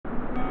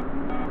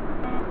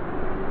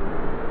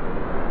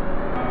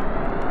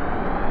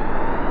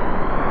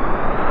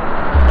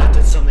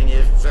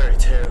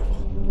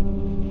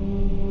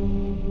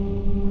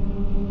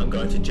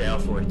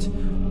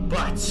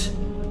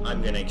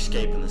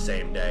escape in the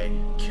same day.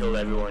 Kill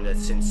everyone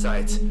that's in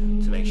sight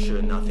to make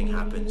sure nothing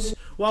happens.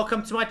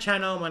 Welcome to my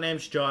channel, my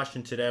name's Josh,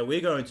 and today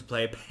we're going to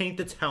play Paint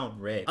the Town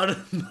Red. I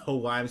don't know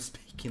why I'm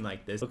speaking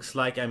like this. Looks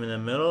like I'm in the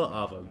middle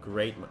of a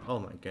great, oh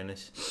my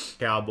goodness.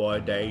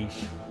 Cowboy days.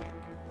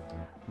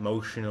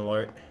 Motion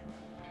alert.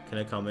 Can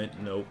I come in?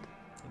 Nope.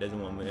 He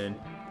doesn't want me in.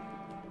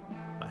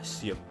 I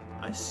see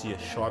a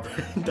sharp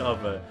end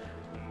of a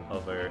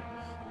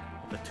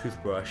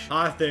toothbrush.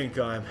 I think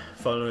I'm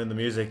following the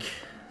music.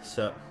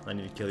 So I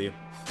need to kill you.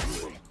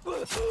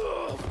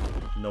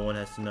 No one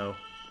has to know.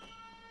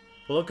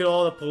 Look at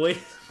all the police.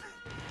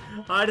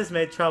 I just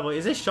made trouble.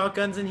 Is there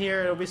shotguns in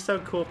here? It'll be so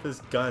cool if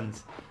there's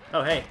guns.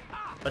 Oh hey,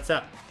 what's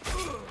up?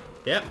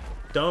 Yep,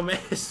 don't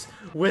mess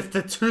with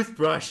the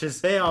toothbrushes.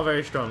 They are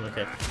very strong.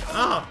 Okay.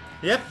 Oh,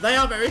 yep, they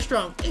are very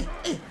strong.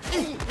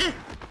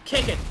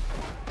 Kick it.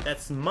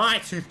 That's my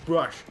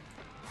toothbrush.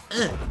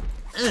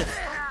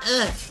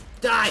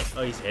 Die.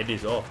 Oh, his head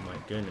is off. My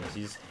goodness,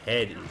 his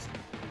head is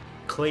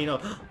clean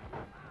up.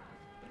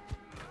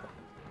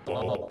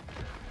 Ball.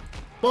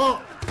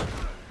 Ball.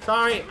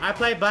 Sorry, I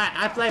play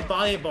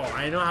volleyball.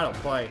 I know how to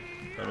play.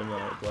 I don't know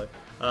how to play.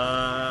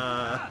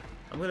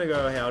 I'm gonna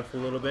go out for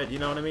a little bit. You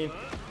know what I mean?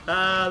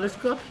 Let's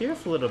go up here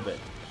for a little bit.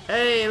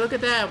 Hey, look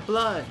at that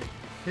blood.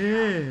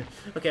 Okay,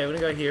 I'm gonna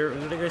go here. I'm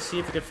gonna go see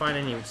if we can find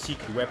any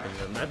secret weapons.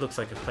 That looks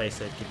like a place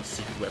that gives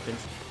secret weapons.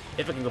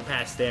 If I can go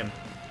past them.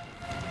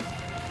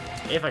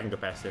 If I can go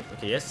past them.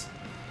 Okay, yes.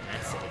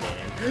 That's it,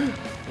 man.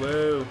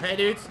 Whoa. Hey,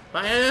 dudes.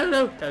 Bye.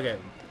 No. Okay.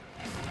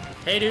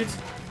 Hey, dudes.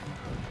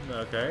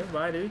 Okay,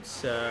 bye,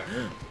 dudes.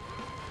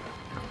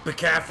 Be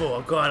careful.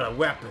 I've got a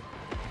weapon.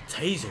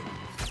 Taser.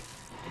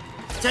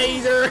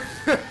 Taser.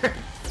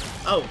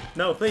 Oh,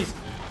 no, please.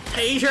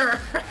 Taser.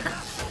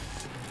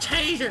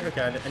 Taser.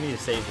 Okay, I need to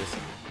save this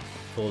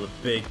for the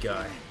big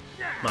guy.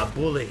 My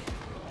bully.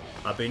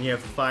 I've been here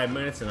for 5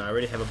 minutes and I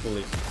already have a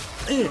bully.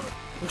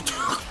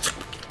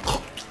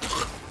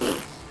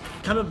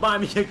 Coming by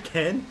me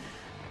again?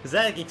 Does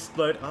that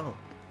explode? Oh.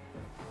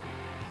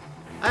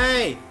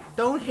 Hey!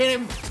 Don't hit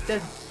him!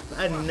 There's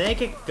a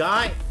naked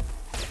guy!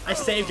 I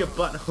saved your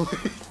butt.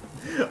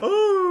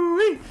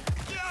 Oh!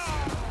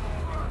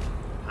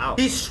 Ow.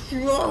 He's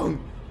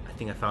strong! I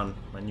think I found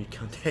my new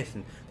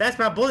contestant. That's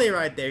my bully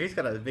right there. He's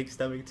got a big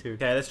stomach too.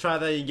 Okay, let's try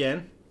that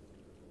again.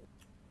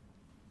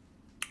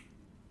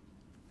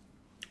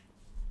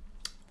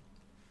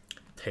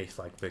 Tastes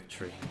like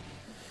victory.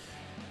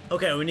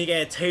 Okay, we need to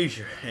get a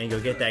taser and go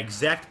get that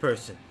exact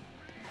person.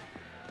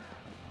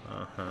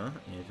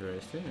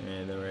 Interesting.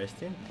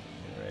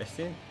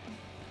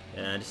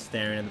 Yeah, just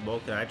staring at the ball.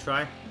 Can I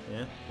try?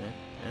 Yeah.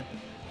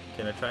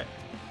 Can I try?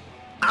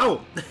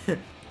 Ow!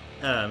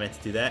 I meant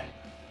to do that.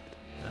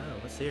 Oh,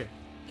 what's here?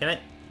 Can I?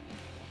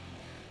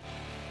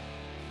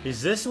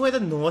 Is this where the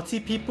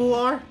naughty people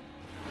are?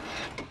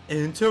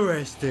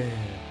 Interesting.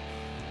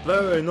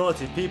 Very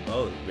naughty people.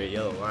 Oh, red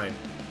yellow line.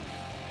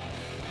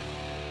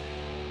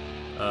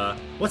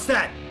 What's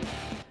that?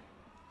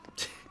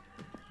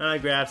 I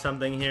grab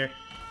something here.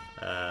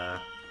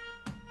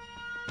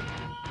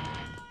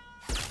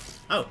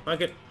 Oh,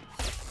 okay.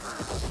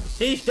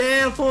 He's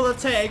down for the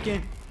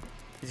taking.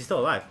 Is he still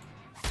alive?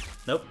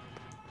 Nope.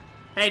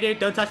 Hey, dude,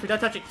 don't touch me! Don't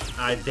touch me!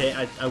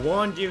 I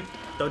warned you.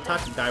 Don't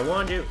touch me! I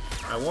warned you.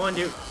 I warned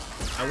you.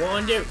 I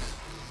warned you.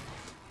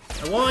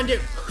 I warned you.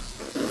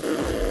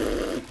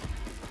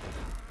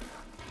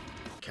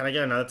 Can I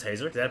get another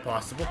taser? Is that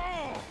possible?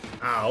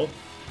 Ow.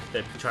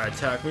 They try to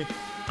attack me.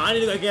 I need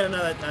to go get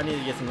another. I need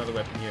to get another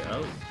weapon here. Oh,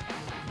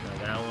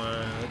 no, that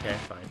one. Okay,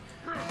 fine.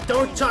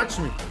 Don't touch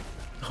me.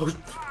 Oh,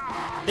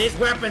 these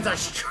weapons are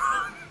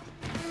strong.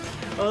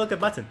 Oh, look, a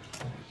button.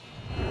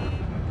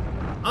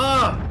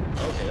 Ah.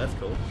 Oh, okay, that's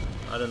cool.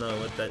 I don't know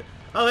what that.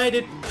 Oh, hey,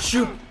 dude,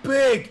 shoot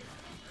big.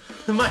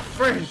 My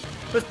friend,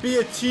 let's be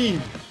a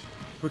team.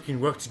 We can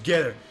work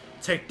together,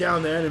 take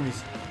down the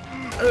enemies.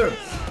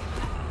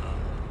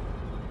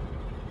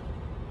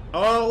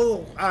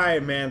 Oh, I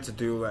meant to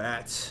do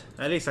that.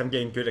 At least I'm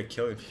getting good at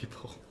killing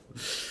people.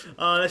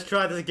 Let's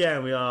try this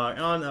again. We are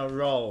on a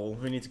roll.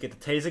 We need to get the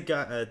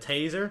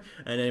taser,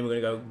 and then we're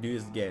gonna go do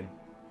this again.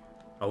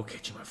 I will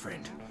catch you, my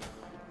friend.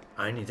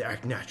 I need to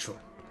act natural.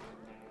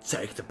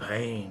 Take the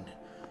pain.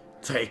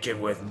 Take it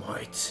with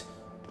might.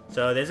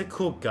 So there's a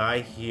cool guy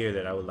here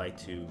that I would like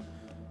to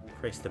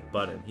press the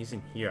button. He's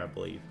in here, I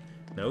believe.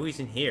 No, he's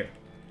in here.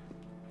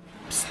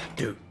 Psst,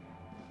 dude.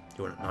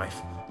 You want a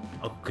knife?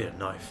 I'll go get a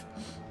knife.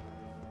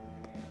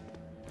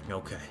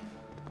 Okay.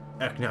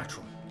 Act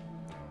natural.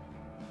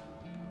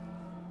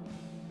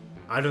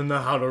 I don't know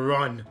how to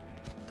run.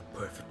 The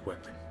perfect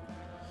weapon.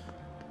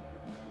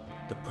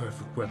 The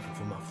perfect weapon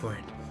for my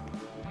friend.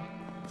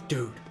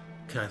 Dude,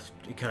 can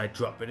I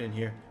drop it in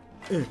here?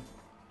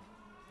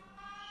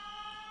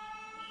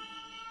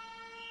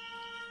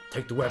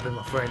 Take the weapon,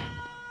 my friend.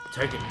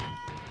 Take it.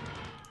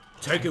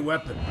 Take it,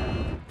 weapon.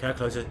 Can I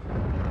close it?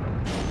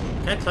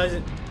 Can I close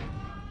it?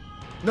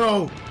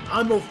 No!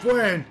 I'm your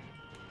friend!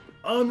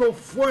 I'm your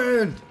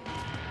friend!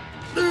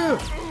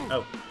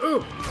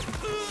 Oh.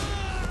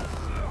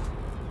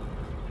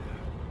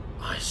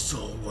 I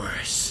also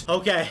worse.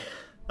 Okay.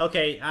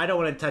 Okay, I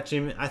don't want to touch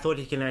him. I thought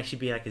he can actually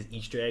be like his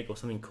Easter egg or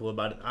something cool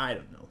about it. I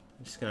don't know.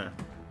 I'm just gonna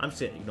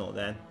ignore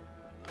that.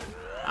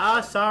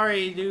 Ah,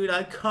 sorry, dude.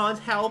 I can't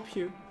help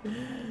you.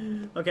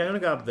 Okay, I'm gonna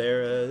go up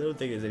there. I don't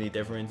think there's any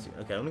difference.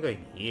 Okay, I'm gonna go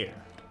here.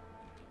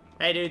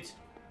 Hey, dudes.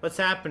 What's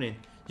happening?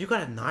 You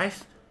got a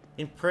knife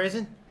in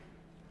prison?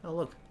 Oh,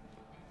 look.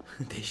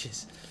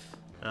 Dishes.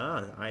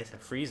 Ah, nice. A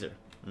freezer.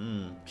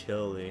 Mmm,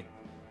 chilly.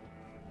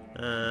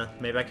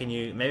 Maybe I can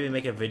maybe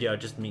make a video of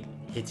just me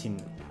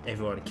hitting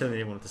everyone, killing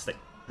everyone with the stick.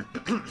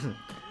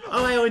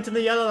 Oh, I went to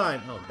the yellow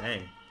line. Oh,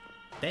 dang.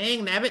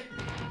 Dang, nabbit.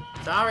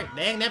 Sorry,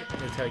 dang,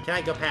 nabbit. Sorry, can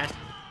I go past?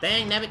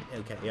 Dang, nabbit.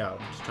 Okay, yeah, I'm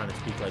just trying to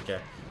speak like a...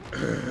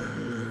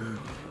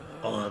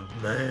 Oh,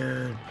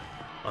 man.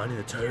 I need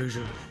a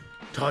taser.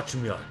 Touch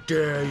me, I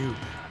dare you.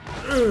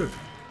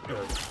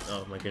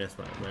 Oh, my goodness,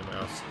 my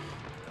mouse.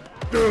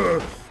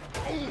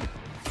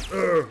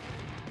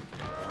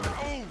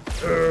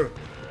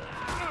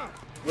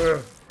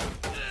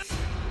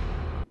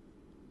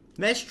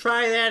 Let's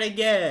try that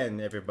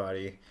again,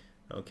 everybody.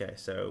 Okay,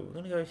 so we're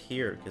gonna go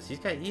here because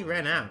he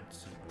ran out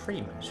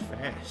pretty much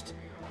fast.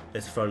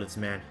 This flawless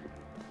man,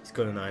 he's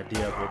got an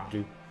idea of what to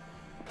do.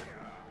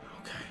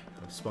 Okay,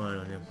 I'm spying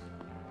on him.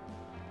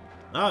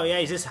 Oh yeah,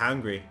 he's just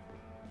hungry.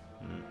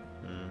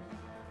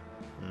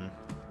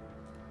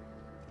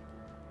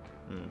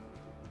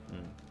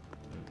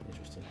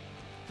 Interesting.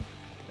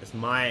 That's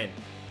mine.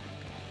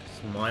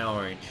 It's my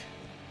orange.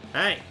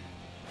 Hey,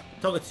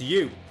 I'm talking to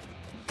you.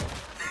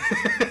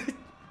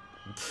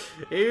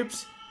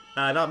 Oops.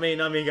 Not me,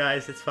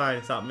 guys. It's fine.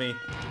 It's not me.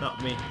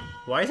 Not me.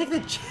 Why are you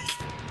taking the chest?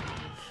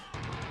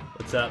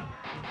 What's up?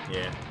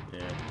 Yeah.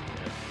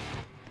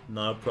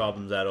 No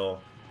problems at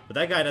all. But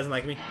that guy doesn't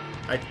like me.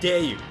 I dare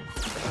you.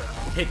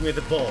 Hit me with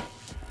the ball.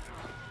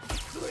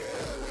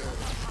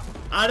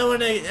 I don't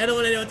want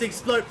anyone to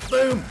explode.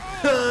 Boom.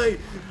 Hey.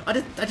 I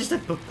just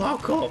did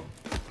parkour.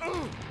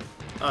 Oh,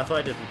 I thought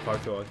I did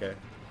parkour. Okay.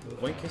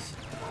 Winkus.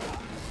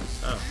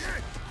 Oh.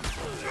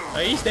 Oh,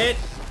 he's dead.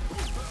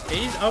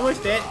 He's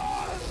almost dead.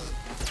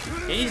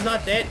 He's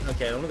not dead.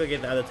 Okay, I'm gonna go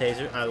get the other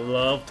taser. I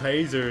love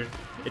tasers.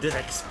 It just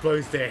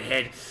explodes their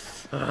head.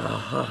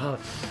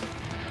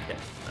 Okay.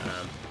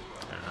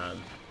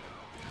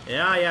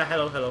 Yeah.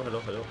 Hello.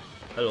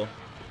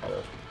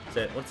 What's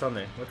that? What's on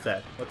there? What's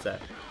that?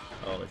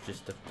 Oh, it's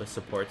just the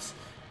supports.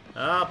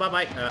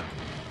 Bye.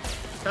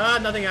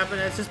 Nothing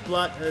happened. It's just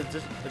blood.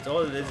 It's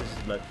all it is. It's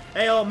just blood.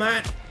 Hey, old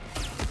man.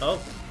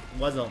 Oh,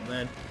 was old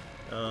man.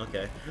 Oh,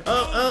 okay.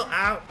 Oh,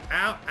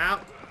 ow.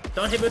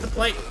 Don't hit me with the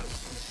plate.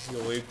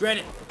 You'll regret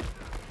it.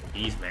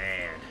 He's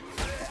mad.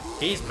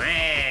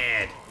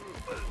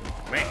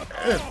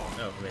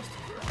 Oh, missed.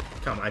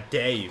 Come, I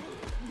dare you.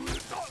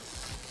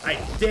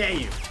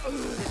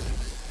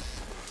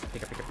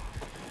 Pick up.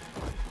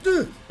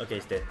 Okay,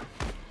 he's dead.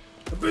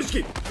 A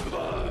biscuit.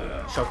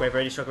 Shockwave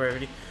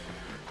ready.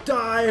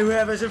 Die,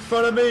 whoever's in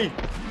front of me.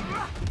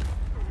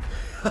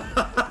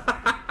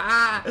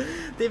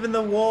 Even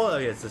the wall. Oh,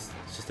 yeah, it's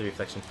just a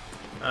reflection.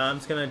 I'm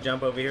just gonna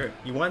jump over here.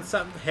 You want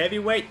something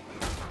heavyweight?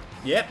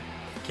 Yep.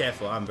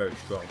 Careful, I'm very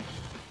strong.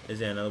 Is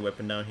there another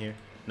weapon down here?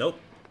 Nope.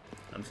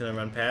 I'm just gonna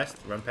run past.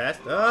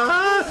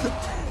 Ah!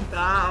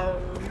 Ow.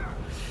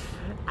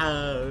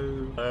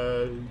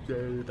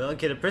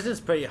 Okay, the prison's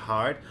pretty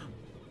hard.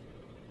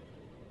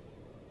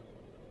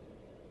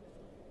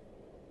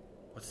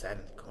 What's that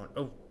in the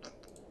corner?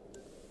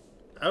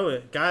 Oh, a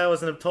guy I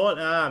wasn't taught.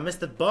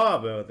 Mr.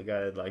 Bob. Oh, the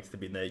guy that likes to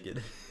be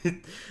naked.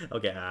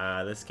 Okay,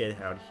 let's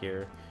get out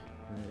here.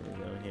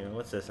 Down here.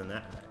 What's this and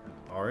that?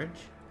 Orange?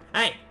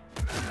 Hey!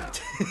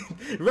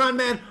 Run,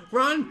 man!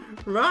 Run!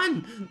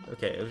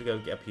 Okay, let's go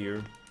up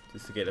here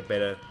just to get a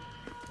better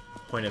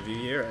point of view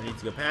here. I need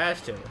to go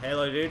past him.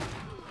 Hello, dude.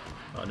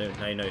 Oh, no,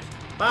 now he knows.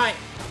 Bye!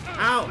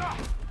 Ow!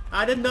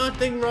 I did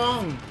nothing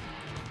wrong!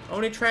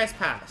 Only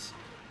trespass.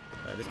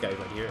 This guy's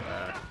right here.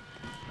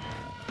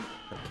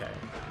 Okay.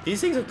 These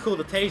things are cool,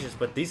 the tasers,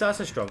 but these are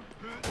so strong.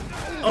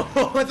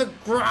 Oh, it's a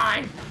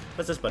grind!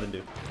 What's this button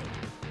do?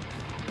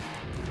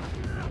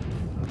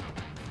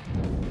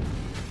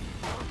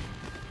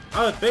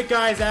 Oh, big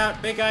guy's out.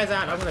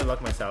 I'm gonna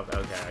lock myself.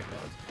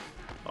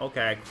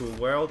 Okay, cool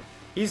world.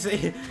 He's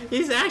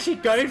actually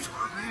going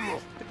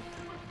for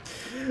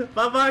it.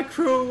 Bye,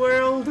 cruel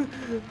world.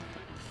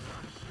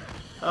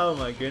 Oh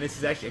my goodness,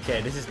 he's actually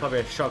okay. This is probably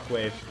a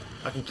shockwave.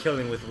 I can kill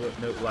him with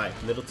no life,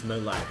 little to no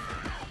life.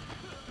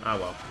 Ah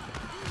well.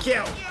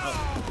 Kill.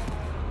 Oh.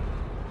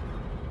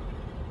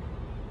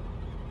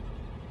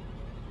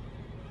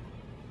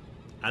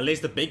 At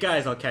least the big guy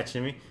is not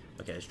catching me.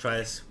 Okay, let's try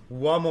this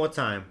one more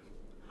time.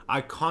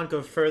 I can't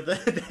go further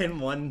than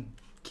one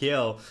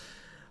kill.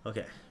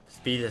 Okay, let's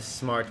be the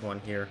smart one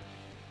here.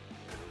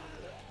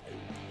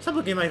 Stop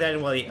looking like that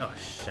while he... Oh,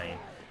 shame.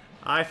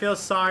 I feel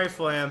sorry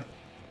for him.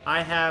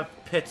 I have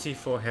pity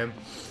for him.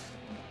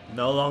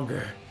 No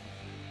longer.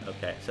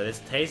 Okay, so there's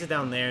taser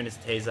down there and there's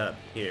taser up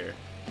here.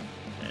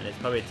 And it's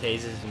probably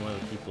tasers in one of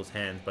the people's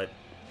hands, but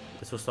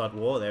this will start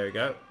war. There we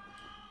go.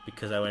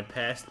 because I went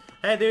past.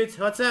 Hey dudes,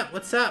 what's up?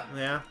 What's up?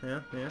 Yeah.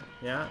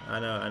 I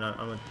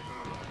know.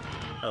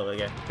 Oh,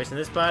 okay. Pressing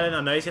this button.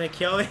 I know he's gonna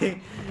kill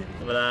me,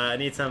 but I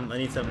need some.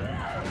 Okay,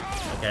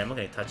 I'm not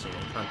gonna touch him.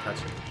 I can't touch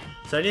him.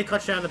 So I need to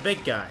cut down the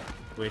big guy,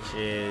 which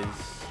is.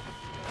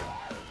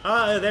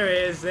 Oh, there he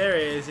is.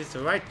 It's the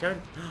right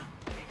turn.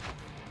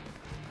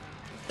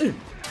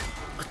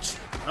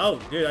 Oh,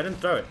 dude, I didn't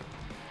throw it.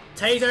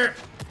 Taser!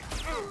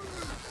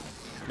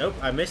 Nope,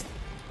 I missed.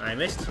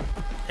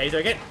 Taser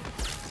again.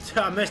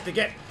 I missed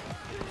again.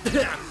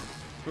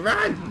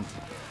 Run!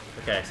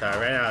 Okay, so I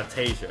ran out of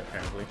taser,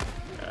 apparently.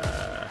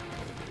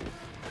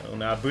 I'll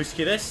now boost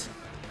you this.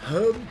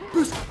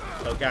 Boost!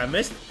 Okay, I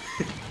missed.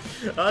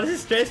 Oh, this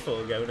is stressful.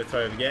 Okay, I'm gonna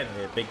throw him again.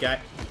 Okay, big guy.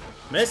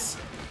 Miss!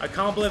 I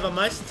can't believe I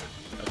missed.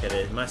 Okay,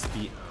 there must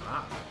be...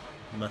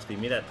 it must be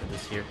me that did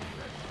this here.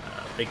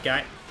 Big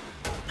guy.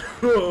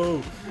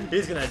 Whoa!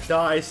 He's gonna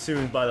die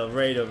soon by the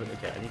rate of it.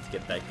 Okay, I need to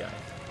get that guy.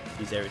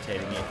 He's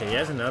irritating me. Okay, he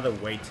has another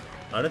weight.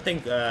 I don't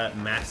think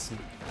mass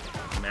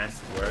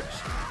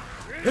works.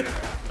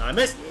 I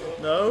missed!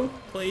 No,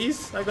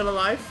 please. I got a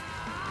life.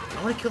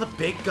 I want to kill the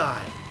big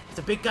guy. If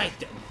the big guy's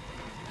dead.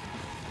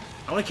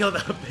 I want to kill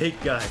the big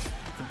guy.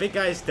 If the big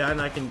guy's done,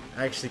 I can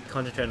actually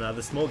concentrate on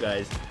other small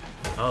guys.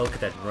 Oh, look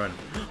at that run.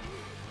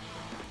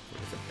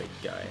 There's a big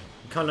guy.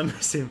 You can't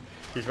miss him.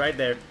 He's right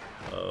there.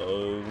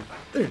 Oh.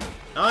 Oh,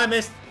 I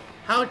missed.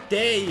 How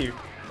dare you?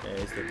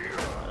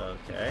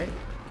 Okay.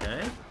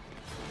 Let's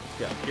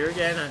go up here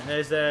again.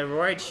 There's the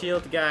right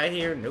shield guy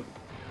here. Nope.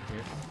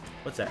 Here.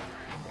 What's that?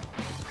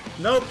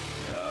 Nope.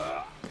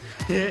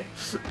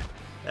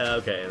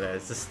 Okay,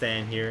 let's just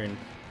stand here and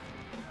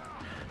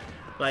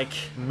like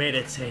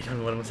meditate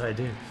on what I'm trying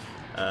to do.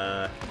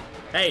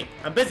 Hey,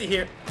 I'm busy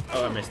here.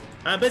 Oh, I missed.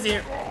 I'm busy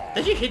here.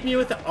 Did you hit me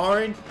with the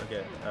orange?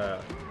 Okay.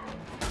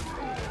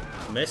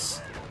 Miss.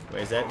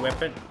 Where's that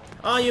weapon?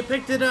 Oh, you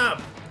picked it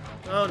up.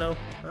 Oh no.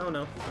 Oh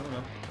no.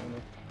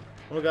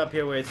 I'm gonna go up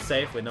here where it's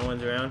safe, where no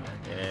one's around.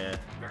 Yeah.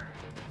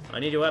 I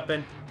need your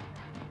weapon.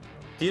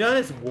 Do you know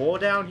there's war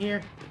down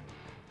here?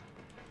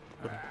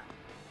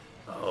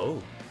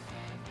 Oh.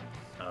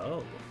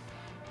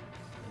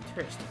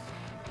 Interesting.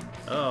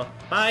 Oh,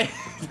 hi!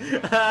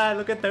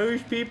 Look at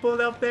those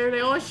people up there,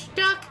 they're all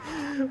stuck!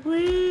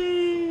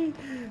 Whee!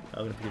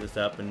 I'm gonna pick this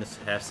up and just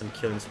have some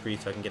killing spree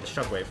so I can get a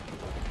shockwave.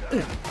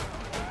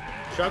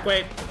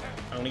 Shockwave!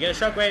 I'm gonna get a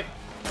shockwave!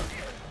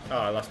 Oh,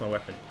 I lost my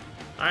weapon.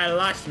 I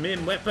lost my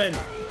weapon!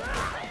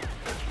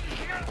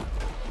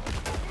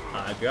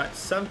 I got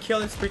some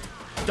killing spree.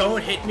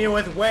 Don't hit me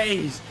with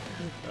waves!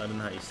 I don't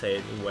know how you say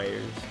it,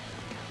 waves.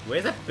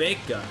 Where's that big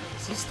guy?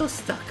 Is he still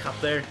stuck up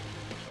there?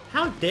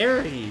 How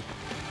dare he?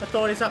 I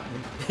thought he's up.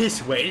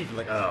 He's waiting.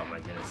 Like, oh my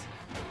goodness.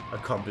 I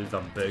can't believe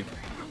I'm big.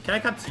 Can I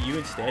come to you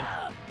instead?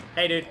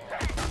 Hey, dude.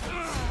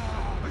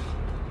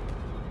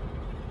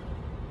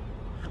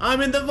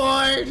 I'm in the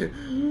void!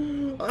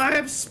 I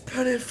am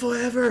spinning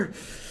forever!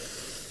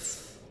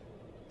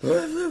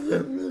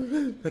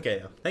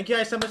 Okay, thank you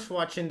guys so much for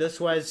watching. This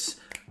was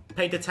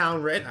Paint the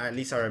Town Red. At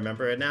least I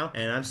remember it now.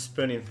 And I'm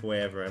spinning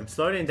forever. I'm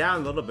slowing down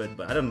a little bit,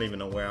 but I don't even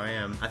know where I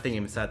am. I think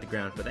I'm inside the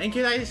ground. But thank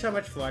you guys so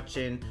much for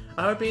watching.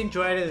 I hope you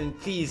enjoyed it, and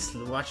please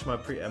watch my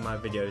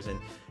videos and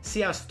see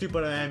how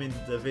stupid I am in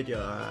the video,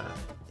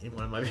 in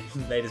one of my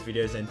latest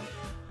videos. And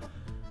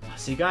I'll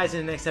see you guys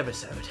in the next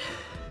episode.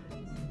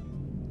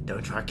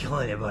 Don't try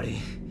killing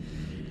anybody.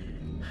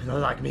 Not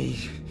like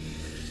me.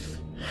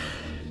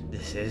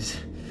 This is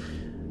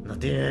not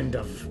the end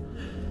of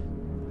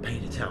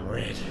Paint the Town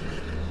Red.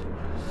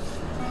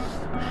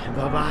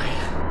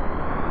 Bye-bye.